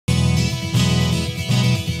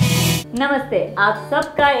नमस्ते, आप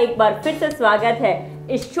सबका एक बार फिर से स्वागत है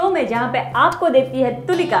इस शो में जहां पे आपको देती है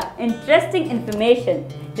तुलिका इंटरेस्टिंग इन्फॉर्मेशन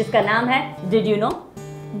जिसका नाम है डिड यू नो।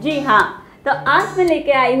 जी हाँ, तो आज मैं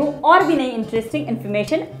लेके आई हूँ और भी नई इंटरेस्टिंग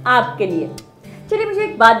इन्फॉर्मेशन आपके लिए। चलिए मुझे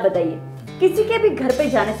एक बात बताइए, किसी के भी घर पे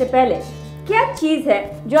जाने से पहले क्या चीज़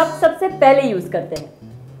है जो आप सबसे पहले यूज़ करते हैं?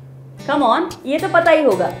 कम ऑन, ये तो पता ही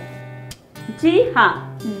होगा। जी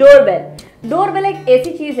हाँ, डोरबेल। डोरबेल एक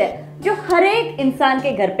ऐसी चीज़ है जो हर एक इंसान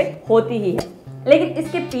के घर पे होती ही है, लेकिन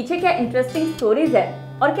इसके पीछे क्या इंटरेस्टिंग स्टोरीज है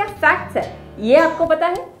और क्या फैक्ट्स है ये आपको पता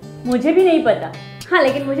है? मुझे भी नहीं पता। हाँ,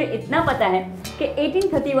 लेकिन मुझे इतना पता है कि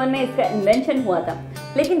 1831 में इसका इन्वेंशन हुआ था,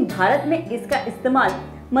 लेकिन भारत में इसका इस्तेमाल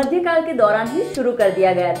मध्यकाल के दौरान ही शुरू कर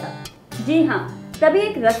दिया गया था। जी हाँ, तभी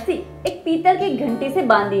एक रस्सी एक पीतल की घंटी से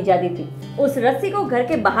बांध दी जाती थी। उस रस्सी को घर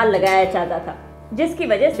के बाहर लगाया जाता था, जिसकी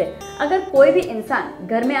वजह से अगर कोई भी इंसान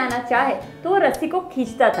घर में आना चाहे तो वो रस्सी को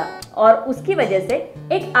खींचता था और उसकी वजह से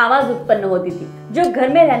एक आवाज उत्पन्न होती थी जो घर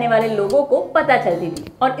में रहने वाले लोगों को पता चलती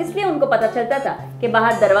थी, और इसलिए उनको पता चलता था कि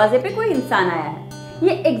बाहर दरवाजे पे कोई इंसान आया है।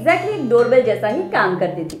 ये एग्जैक्टली एक डोरबेल जैसा ही काम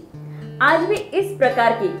करती थी। आज भी इस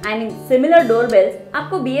प्रकार की सिमिलर डोरबेल्स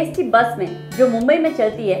आपको बीएसटी बस में जो मुंबई में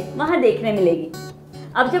चलती है वहां देखने मिलेगी।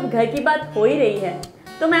 अब जब घर की बात हो ही रही है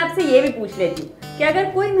तो मैं आपसे ये भी पूछ लेती हूँ कि अगर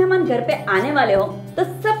कोई मेहमान घर पे आने वाले हो तो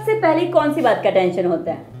सबसे पहली कौन सी बात का टेंशन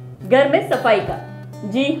होता है? घर में सफाई का।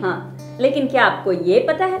 जी हाँ, लेकिन क्या आपको ये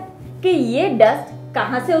पता है कि ये डस्ट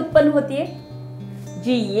कहाँ से उत्पन्न होती है?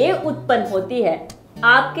 जी, ये उत्पन्न होती है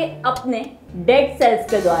आपके अपने डेड सेल्स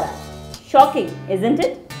के द्वारा। Shocking, isn't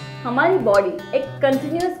it? हमारी बॉडी एक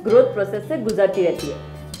कंटिन्यूअस ग्रोथ प्रोसेस से गुजरती रहती है,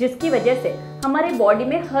 जिसकी वजह से हमारी बॉडी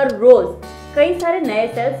में हर रोज कई सारे नए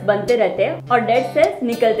सेल्स बनते रहते हैं और डेड सेल्स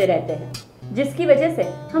निकलते रहते हैं, जिसकी वजह से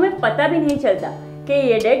हमें पता भी नहीं चलता कि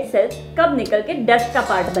ये डेड सेल्स कब निकल के डस्ट का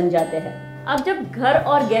पार्ट बन जाते हैं। अब जब घर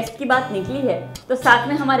और गेस्ट की बात निकली है तो साथ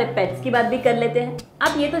में हमारे पेट्स की बात भी कर लेते हैं।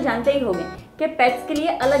 आप ये तो जानते ही होंगे कि पेट्स के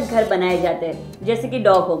लिए अलग घर बनाए जाते हैं, जैसे कि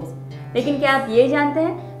डॉग होम्स। लेकिन क्या आप ये जानते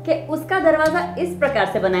हैं कि उसका दरवाजा इस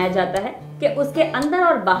प्रकार से बनाया जाता है कि उसके अंदर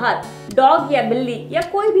और बाहर डॉग या बिल्ली या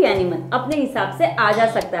कोई भी एनिमल अपने हिसाब से आ जा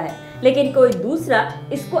सकता है, लेकिन कोई दूसरा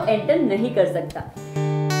इसको एंटर नहीं कर सकता।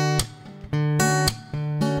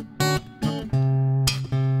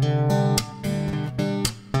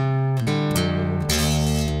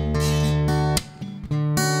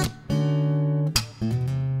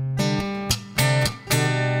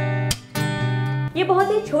 ये बहुत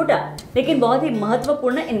ही छोटा लेकिन बहुत ही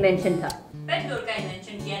महत्वपूर्ण इन्वेंशन था। पेट डोर का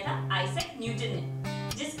इन्वेंशन किया था आइजैक न्यूटन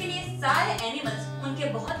ने, जिसके लिए सारे एनिमल्स उनके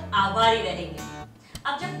बहुत आभारी रहेंगे।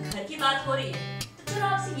 अब जब घर की बात हो रही है तो चलो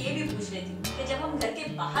आपसे ये भी पूछ लेती हूँ कि जब हम घर के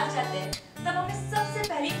बाहर जाते हैं तब हमें सबसे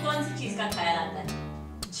पहले कौन सी चीज का ख्याल आता है?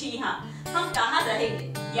 जी हाँ, हम कहाँ रहेंगे,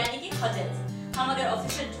 यानी कि होटल्स। हम अगर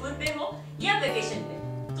ऑफिशियल टूर पे हो या वेकेशन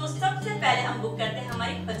पे तो सबसे पहले हम बुक करते हैं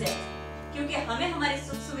हमारी होटल्स, क्योंकि हमें हमारी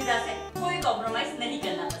सुख सुविधा से कोई कॉम्प्रोमाइज नहीं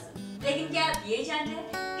करना पसंद। लेकिन क्या आप ये जानते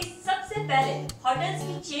हैं कि सबसे पहले होटल्स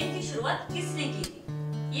की चेन की शुरुआत किसने की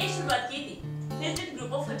थी? ये शुरुआत की थी हिल्टन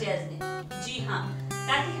ग्रुप ऑफ होटल्स ने। जी हाँ,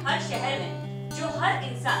 ताकि हर शहर में जो हर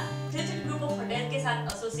इंसान हिल्टन ग्रुप ऑफ होटल्स के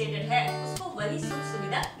साथ एसोसिएटेड है उसको वही सुख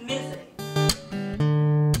सुविधा मिल सके।